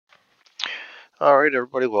Alright,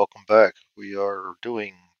 everybody, welcome back. We are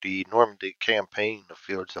doing the Normandy campaign of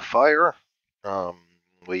Fields of Fire.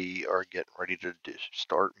 We are getting ready to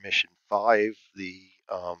start mission 5, the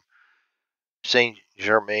Saint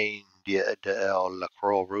Germain de la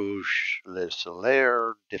Croix Rouge Le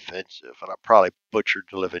Soulaire defensive. And I probably butchered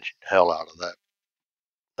the living hell out of that.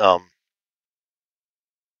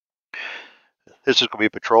 This is going to be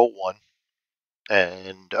Patrol 1.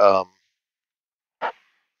 And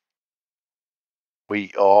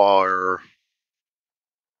we are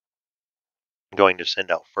going to send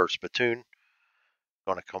out 1st Platoon.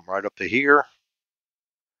 Going to come right up to here.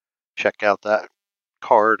 Check out that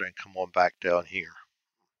card and come on back down here.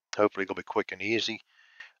 Hopefully it'll be quick and easy.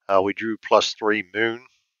 We drew +3 moon.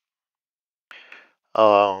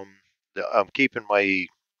 I'm keeping my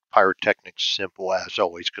pyrotechnics simple as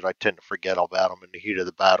always because I tend to forget about them in the heat of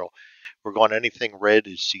the battle. We're going anything red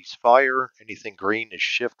is cease fire, anything green is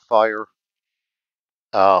shift fire.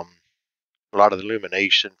 A lot of the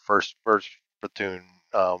illumination, first platoon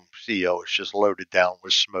CO is just loaded down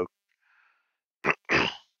with smoke.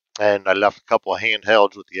 And I left a couple of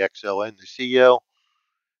handhelds with the XO and the CO.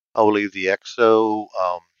 I'll leave the XO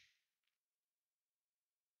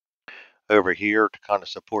over here to kind of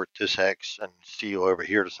support this hex, and CO over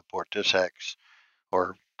here to support this hex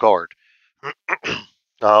or guard.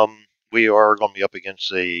 We are going to be up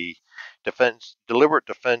against a deliberate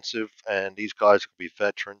defensive, and these guys will be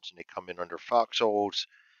veterans, and they come in under foxholes.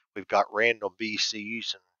 We've got random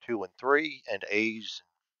BCs and 2 and 3, and A's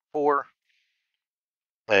and 4.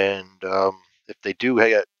 And if they do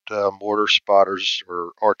hit mortar spotters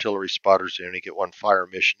or artillery spotters, they only get 1 fire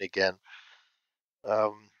mission again.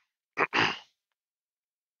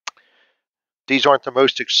 These aren't the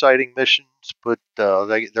most exciting missions, but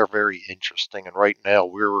they're very interesting. And right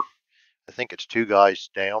now I think it's 2 guys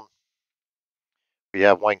down. We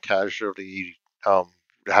have 1 casualty that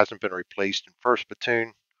hasn't been replaced in 1st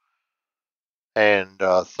platoon, and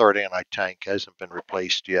 3rd anti-tank hasn't been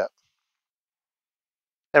replaced yet.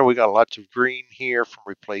 And we got lots of green here from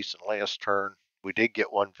replacing last turn. We did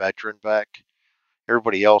get 1 veteran back.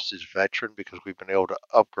 Everybody else is veteran because we've been able to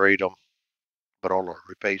upgrade them, but all our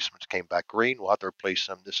replacements came back green. We'll have to replace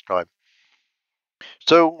them this time.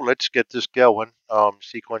 So let's get this going.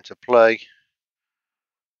 Sequence of play.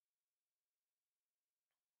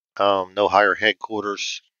 No higher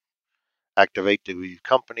headquarters. Activate the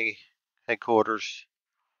company headquarters.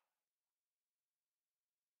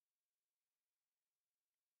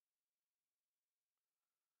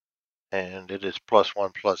 And it is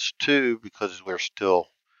 +1 +2 because we're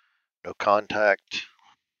still no contact.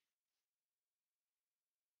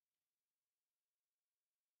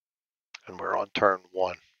 And we're on turn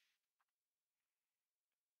 1.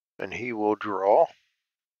 And he will draw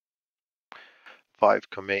 5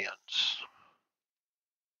 commands.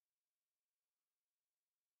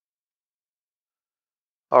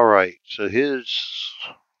 All right, so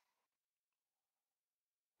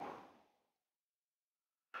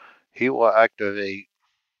he will activate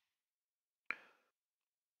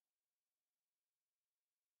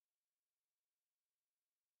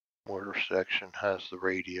mortar section has the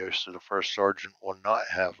radio, so the 1st sergeant will not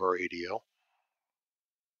have a radio.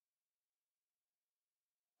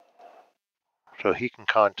 So he can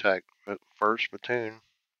contact 1st platoon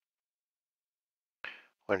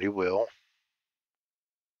when he will.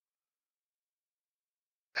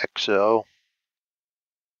 XO.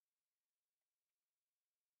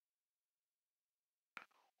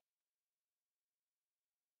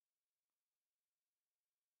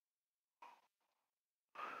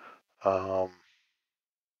 Um,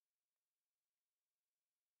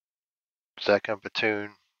 2nd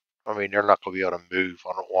platoon. I mean, they're not going to be able to move.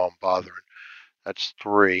 I don't want them bothering. That's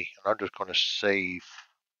 3. And I'm just going to save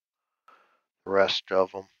the rest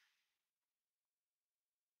of them.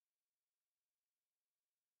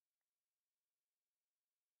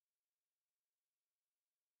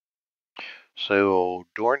 So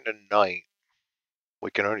during the night, we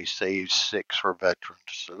can only save 6 for veterans.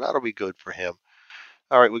 So that'll be good for him.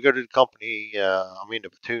 All right, we go to the company, the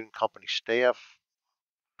platoon company staff.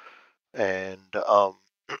 And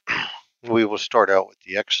we will start out with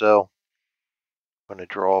the XO. I'm going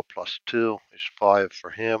to draw +2 is 5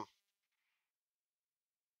 for him.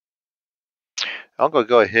 I'm going to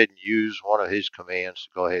go ahead and use one of his commands to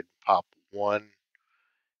go ahead and pop 1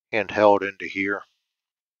 handheld into here.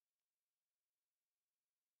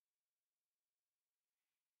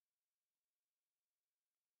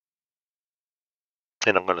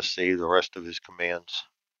 And I'm going to save the rest of his commands.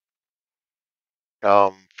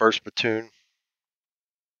 1st platoon.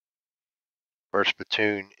 1st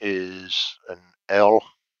platoon is an L.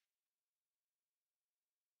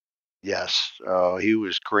 Yes, he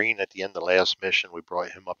was green at the end of the last mission. We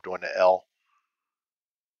brought him up doing the L.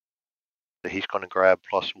 So he's going to grab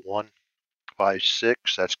 +1, 5,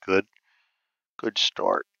 6. That's good. Good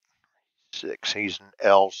start. 6. He's an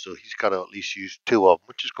L, so he's got to at least use 2 of them,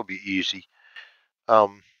 which is going to be easy.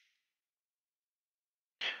 I'm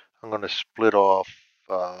going to split off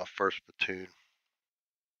first platoon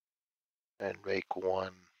and make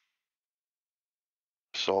one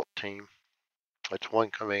assault team. That's one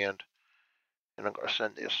command, and I'm going to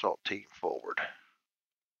send the assault team forward.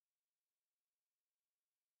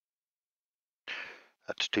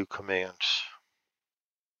 That's 2 commands.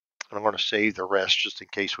 And I'm going to save the rest just in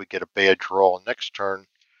case we get a bad draw next turn.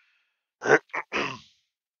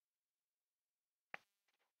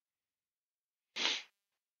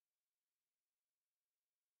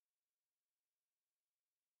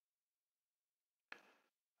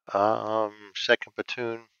 Second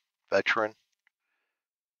platoon, veteran,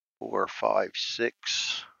 4, 5,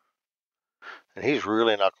 6. And he's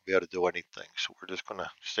really not going to be able to do anything. So we're just going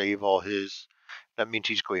to save all his. That means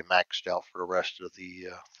he's going to be maxed out for the rest of the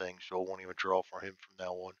thing. So I won't even draw for him from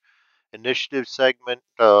now on. Initiative segment,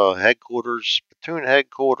 headquarters, platoon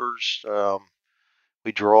headquarters.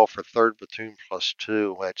 We draw for third platoon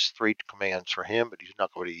 +2. That's 3 commands for him, but he's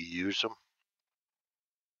not going to use them.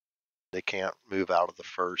 They can't move out of the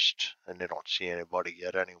first, and they don't see anybody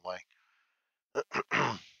yet anyway.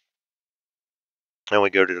 Then we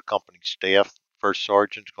go to the company staff. First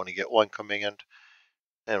sergeant's going to get 1 command,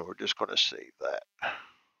 and we're just going to save that.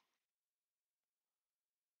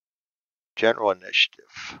 General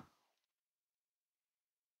initiative.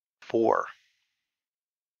 4.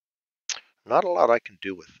 Not a lot I can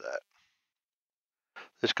do with that.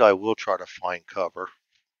 This guy will try to find cover.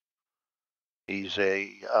 He's a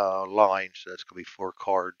line, so that's going to be 4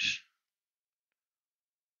 cards.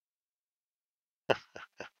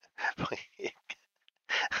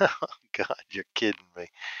 Oh, God, you're kidding me.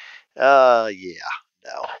 Yeah,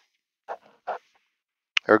 no.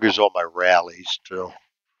 There goes all my rallies, too.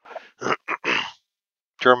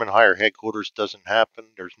 German higher headquarters doesn't happen.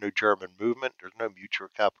 There's no German movement. There's no mutual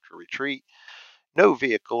capital retreat. No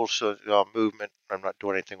vehicles movement. I'm not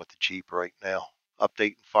doing anything with the Jeep right now.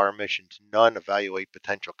 Update and fire missions, none. Evaluate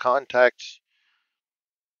potential contacts.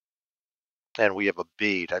 And we have a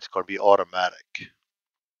B. That's going to be automatic.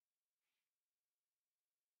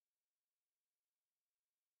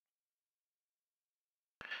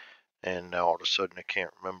 And now all of a sudden I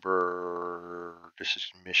can't remember. This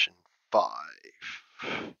is mission 5.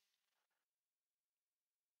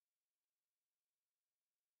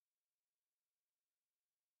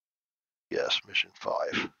 Yes, mission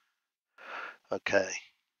 5. Okay.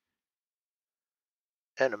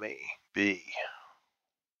 Enemy B.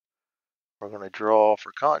 We're going to draw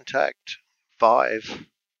for contact 5.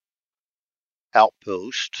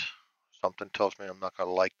 Outpost. Something tells me I'm not going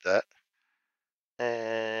to like that.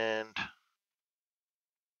 And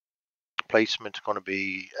placement's going to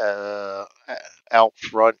be out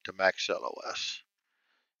front to max LOS.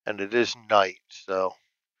 And it is night, so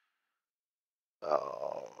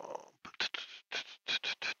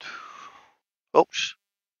oops,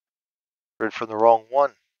 read from the wrong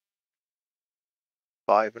one.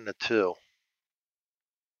 5 and a 2.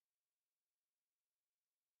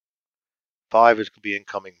 5 is going to be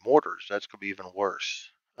incoming mortars. That's going to be even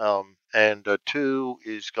worse. And 2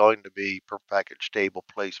 is going to be per package stable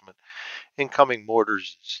placement. Incoming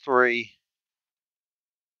mortars is 3.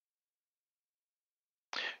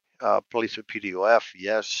 Placement PDOF,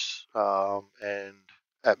 yes. And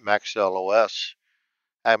at max LOS.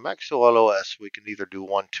 At max LOS, we can either do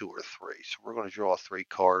 1, 2, or 3. So we're going to draw a 3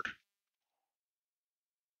 card.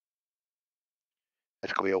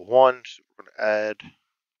 That's going to be a 1. So we're going to add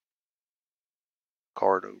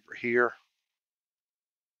card over here.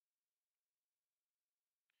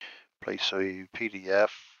 Place a PDF.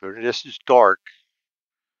 This is dark.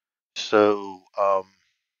 So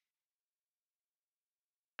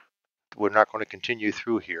we're not going to continue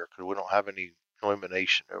through here because we don't have any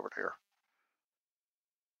illumination over there.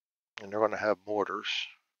 And they're going to have mortars.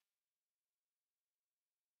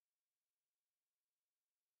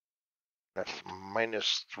 That's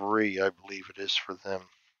 -3, I believe it is for them.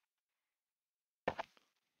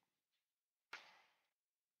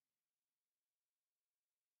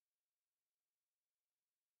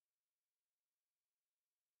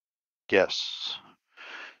 Yes.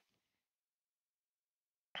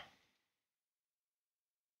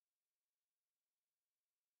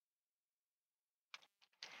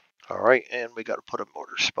 All right, and we got to put a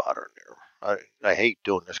mortar spotter in there. I hate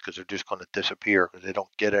doing this because they're just going to disappear because they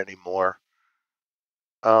don't get any more.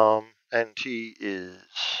 And he is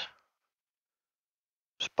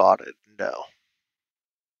Spotted, no.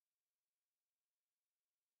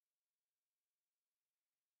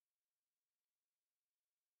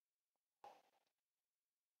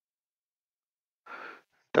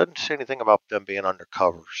 Doesn't say anything about them being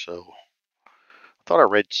undercover, so I thought I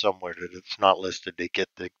read somewhere that it's not listed to get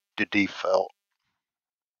the default.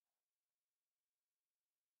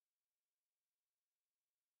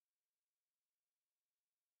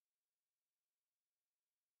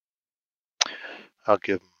 I'll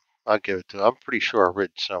give I'll give it to them. I'm pretty sure I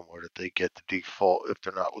read somewhere that they get the default if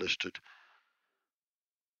they're not listed.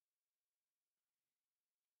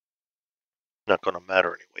 Not going to matter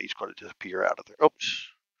anyway. He's going to disappear out of there. Oops.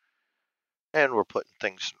 And we're putting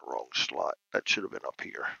things in the wrong slot. That should have been up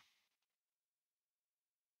here.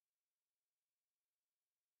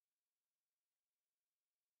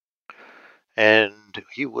 And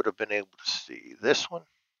he would have been able to see this one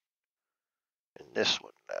and this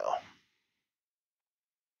one now.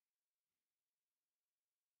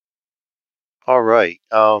 All right.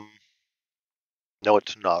 No,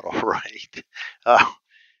 it's not all right. Uh,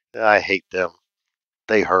 I hate them.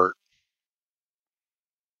 They hurt.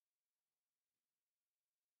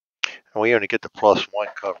 And we only get the +1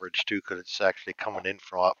 coverage too because it's actually coming in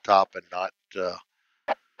from up top and not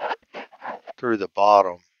through the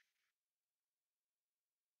bottom.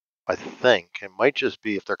 I think it might just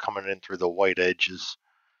be if they're coming in through the white edges.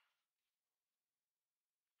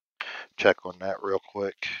 Check on that real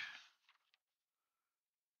quick.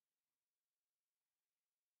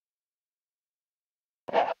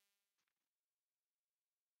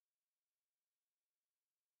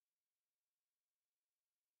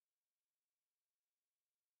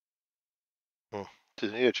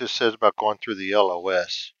 It just says about going through the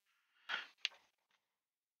LOS.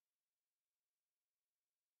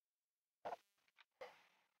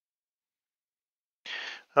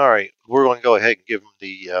 All right, we're going to go ahead and give them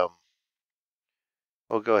the.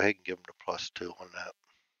 We'll go ahead and give them the +2 on that.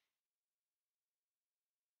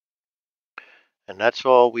 And that's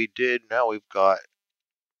all we did. Now we've got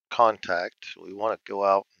contact. We want to go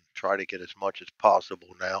out and try to get as much as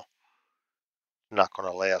possible now. Not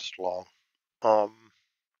going to last long.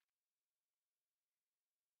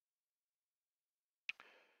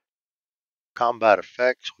 Combat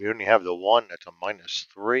effects. We only have the one. That's a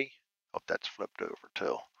 -3. Hope that's flipped over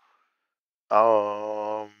too.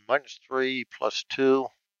 -3 +2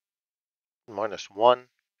 -1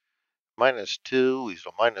 -2. He's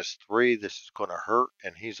a -3. This is going to hurt,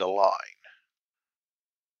 and he's a line.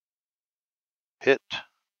 Hit.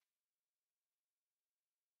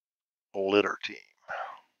 Litter team.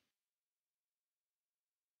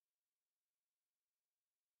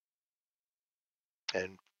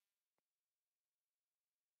 And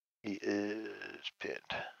he is pinned.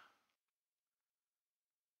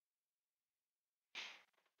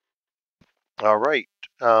 All right.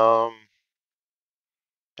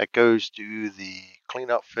 That goes to the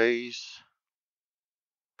cleanup phase.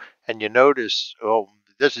 And you notice, oh,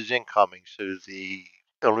 this is incoming, so the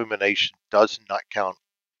illumination does not count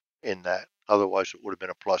in that. Otherwise, it would have been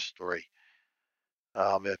a +3.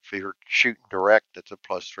 If you're shooting direct, it's a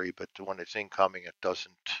 +3, but when it's incoming, it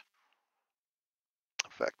doesn't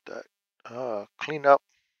affect that. Cleanup.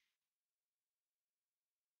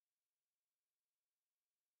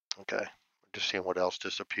 Okay, just seeing what else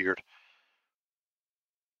disappeared.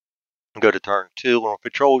 Go to turn 2. On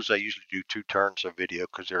patrols, I usually do 2 turns of video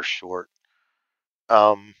because they're short.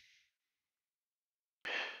 Higher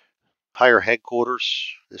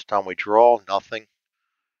headquarters. This time we draw nothing.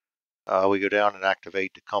 We go down and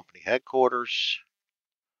activate the company headquarters.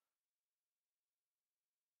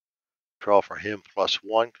 Draw for him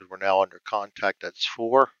 +1 because we're now under contact. That's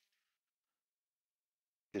 4.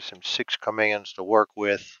 Gives him 6 commands to work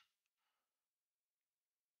with.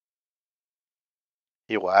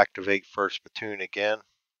 He will activate first platoon again.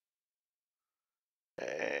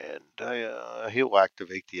 And he'll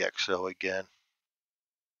activate the XO again.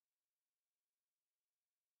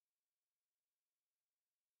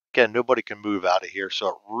 Again, nobody can move out of here, so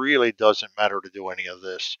it really doesn't matter to do any of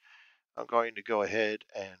this. I'm going to go ahead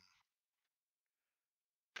and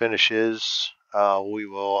finish his. We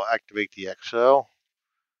will activate the XO.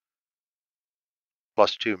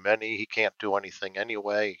 +2 many. He can't do anything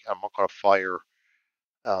anyway. I'm not going to fire.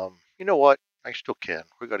 You know what? I still can.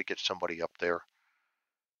 We got to get somebody up there.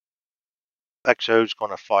 XO's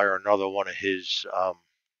going to fire another one of his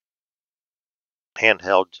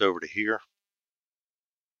handhelds over to here.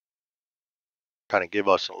 Kind of give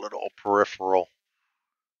us a little peripheral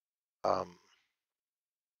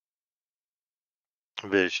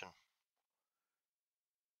vision.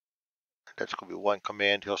 That's going to be one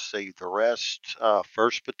command. He'll save the rest.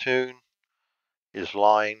 First platoon is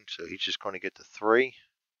line, so he's just going to get the 3,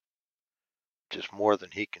 which is more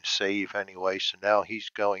than he can save anyway. So now he's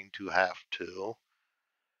going to have to.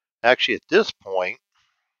 Actually, at this point,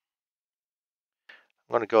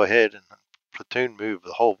 I'm going to go ahead and platoon move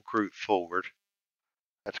the whole group forward.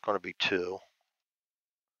 That's going to be 2.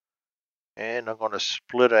 And I'm going to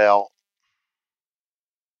split out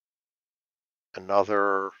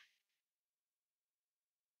another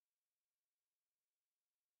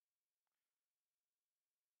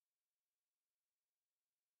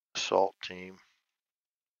assault team.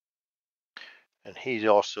 And he's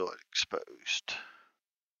also exposed.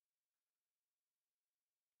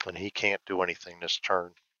 And he can't do anything this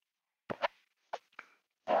turn.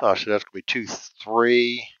 So that's going to be 2,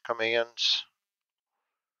 3 commands.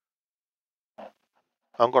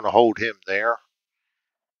 I'm going to hold him there.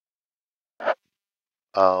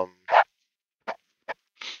 Um,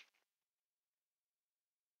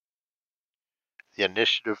 the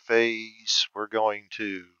initiative phase, we're going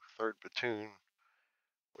to 3rd platoon.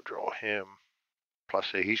 We'll draw him.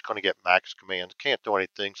 Plus, he's going to get max commands. Can't do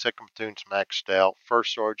anything. 2nd platoon's maxed out.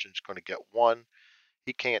 1st sergeant's going to get 1.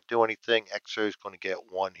 He can't do anything. XO's going to get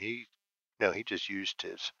 1. He just used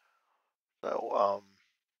his. So,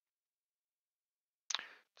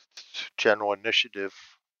 general initiative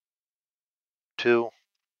 2.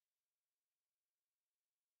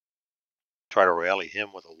 Try to rally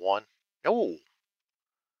him with a 1. Oh,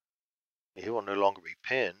 he will no longer be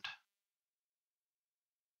pinned.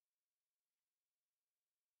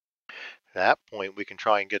 At that point, we can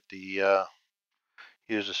try and get the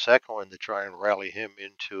use the 2nd one to try and rally him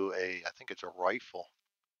into I think it's a rifle.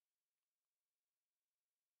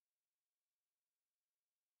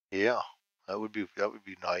 Yeah, that would be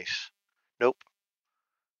nice. Nope.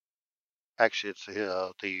 Actually, it's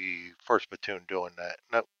the 1st platoon doing that.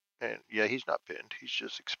 Nope. And yeah, he's not pinned. He's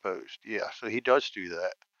just exposed. Yeah, so he does do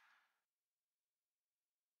that.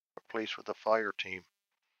 Replaced with a fire team.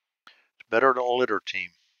 It's better than a litter team.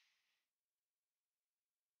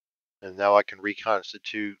 And now I can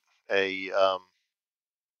reconstitute a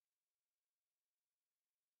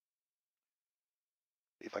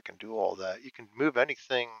if I can do all that. You can move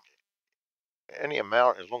anything, any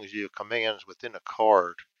amount, as long as you have commands within a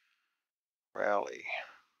card. Rally.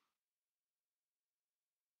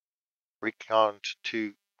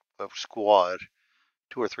 Reconstitute a squad.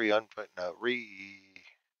 2 or 3 unput. No,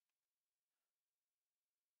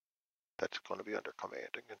 that's going to be under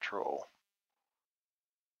command and control.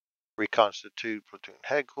 Reconstitute platoon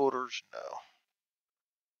headquarters. No.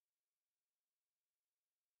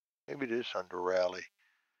 Maybe it is under rally.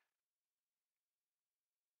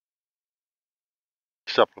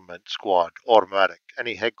 Supplement squad. Automatic.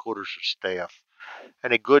 Any headquarters or staff.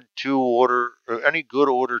 Any good order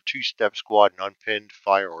 2-step squad and unpinned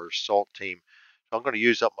fire or assault team. So I'm going to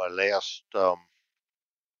use up my last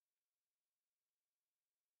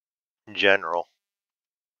general.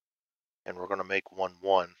 And we're going to make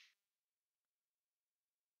 1-1.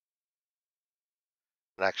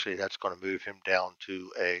 And actually, that's going to move him down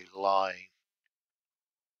to a line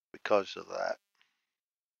because of that.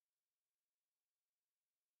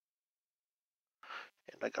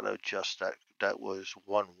 And I got to adjust that. That was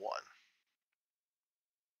 1-1.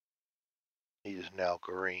 He is now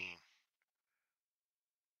green.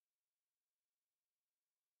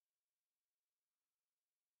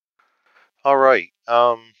 All right.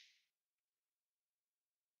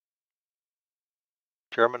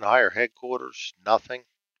 German higher headquarters, nothing.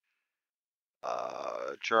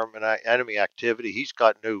 German enemy activity. He's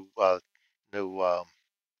got no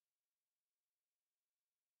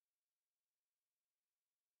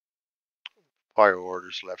fire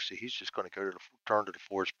orders left. So he's just going to go to turn to the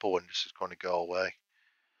force pull, and this is going to go away.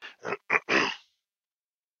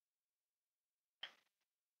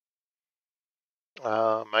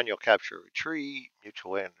 Manual capture retreat,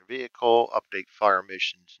 mutual land vehicle, update fire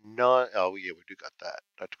missions. None. Oh yeah, we do got that.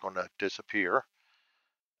 That's going to disappear.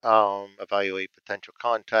 Evaluate potential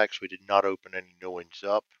contacts. We did not open any new ones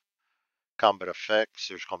up. Combat effects.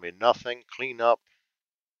 There's going to be nothing. Clean up.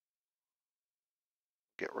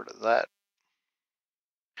 Get rid of that.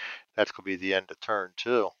 That's going to be the end of turn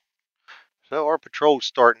 2. So our patrol's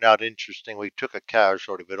starting out interesting. We took a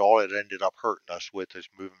casualty, but all it ended up hurting us with is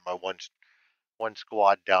moving my one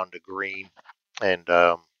squad down to green, and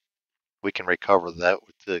we can recover that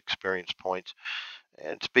with the experience points.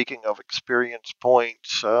 And speaking of experience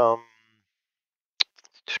points,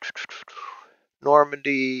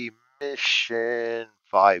 Normandy mission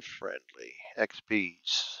 5 friendly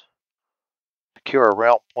XPs. Secure a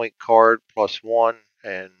route point card +1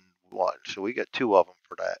 and 1. So we get 2 of them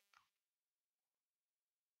for that.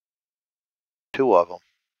 2 of them.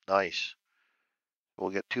 Nice.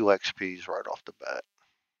 We'll get 2 XPs right off the bat.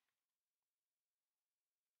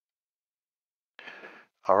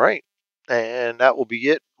 All right. And that will be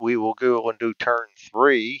it. We will go and do turn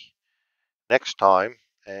 3 next time.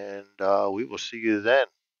 And we will see you then.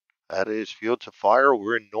 That is Fields of Fire.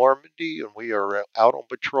 We're in Normandy and we are out on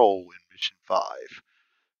patrol in Mission 5.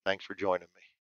 Thanks for joining me.